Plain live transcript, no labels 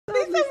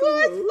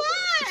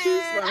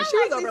She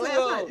was over last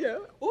night. Yeah.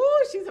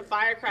 Ooh, she's a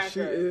firecracker. She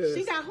is.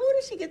 Who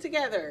did she get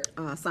together?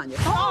 Sonya.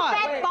 Hold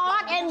that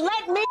thought and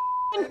let me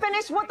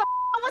finish what the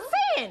I was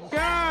saying.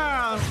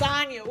 Girl,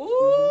 Sonya.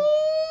 Ooh.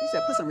 She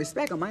said, put some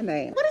respect on my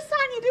name. What did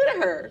Sonya do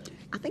to her?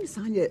 I think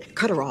Sonya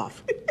cut her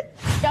off.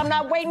 I'm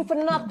not waiting for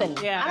nothing.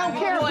 Yeah. I don't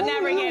care You will who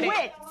never you get it.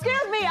 with.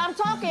 Excuse me, I'm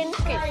talking.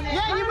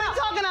 Yeah, you've been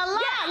talking a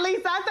lot,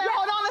 Lisa. I said,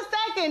 hold on a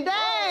second.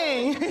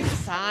 Dang.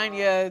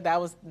 Sonya,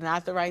 that was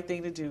not the right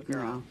thing to do,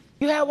 girl.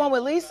 You had one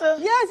with Lisa?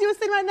 Yes, you were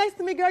sitting right next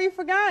to me, girl. You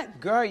forgot.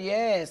 Girl,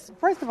 yes.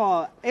 First of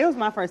all, it was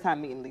my first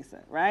time meeting Lisa,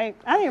 right?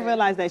 I didn't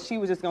realize that she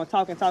was just going to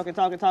talk.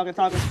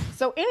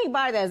 So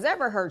anybody that's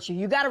ever hurt you,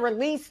 you got to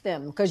release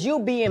them because you'll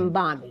be in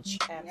bondage.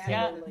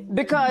 Absolutely.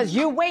 Because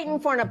you're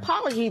waiting for an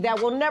apology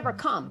that will never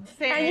come.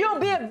 And you'll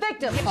be a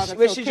victim.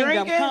 Was she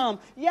drinking?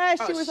 Yes,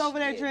 she was over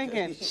there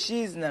drinking.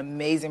 She's an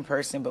amazing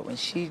person, but when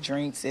she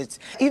drinks, it's...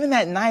 Even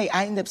that night,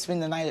 I ended up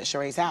spending the night at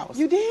Sheree's house.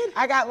 You did?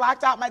 I got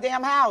locked out my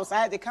damn house.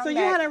 I had to come back. So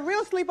you had a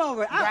real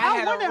sleepover. I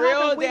had a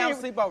real damn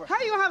sleepover. How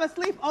you gonna have a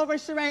sleepover,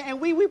 Sheree, and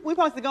we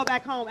supposed to go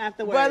back home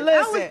afterwards? But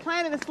listen, I was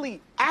planning to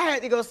sleep. I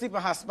had to go sleep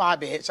in her spa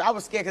bed. I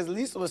was scared because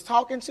Lisa was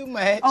talking too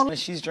much. Oh. When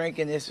she's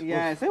drinking this.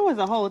 Yes, it was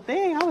a whole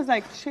thing. I was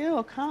like,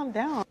 chill, calm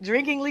down.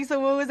 Drinking Lisa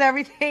Wu is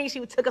everything.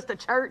 She took us to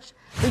church.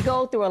 We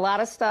go through a lot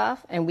of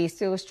stuff, and we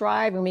still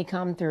strive, and we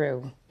come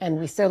through. And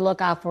we still look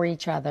out for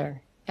each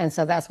other. And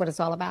so that's what it's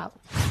all about.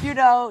 You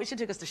know, she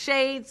took us to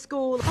shade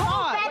school.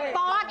 Hold that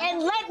thought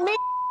and let me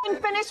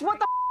finish what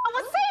the I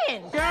was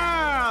saying.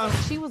 Girl.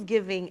 She was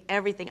giving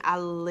everything. I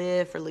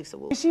live for Lisa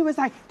Wu. She was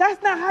like,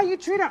 that's not how you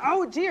treat an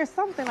OG or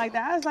something like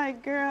that. I was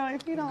like, girl,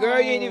 if you don't... Girl,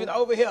 you ain't even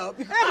over here.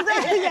 Exactly.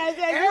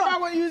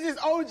 Everybody want to use this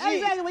OG.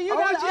 Exactly. When you OG,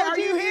 got are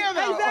you here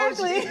though?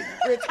 Exactly.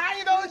 OG.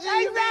 Retired OG.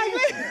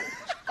 Exactly.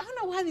 I don't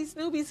know why these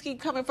newbies keep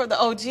coming for the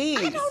OGs.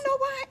 I don't know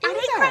why. Are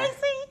they crazy?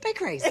 They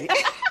crazy.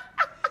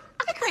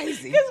 They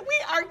crazy. Because we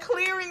are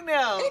clearing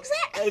them.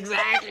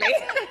 Exactly.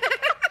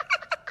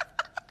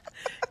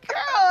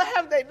 Girl,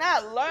 have they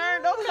not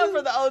learned? Don't come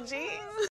for the OGs.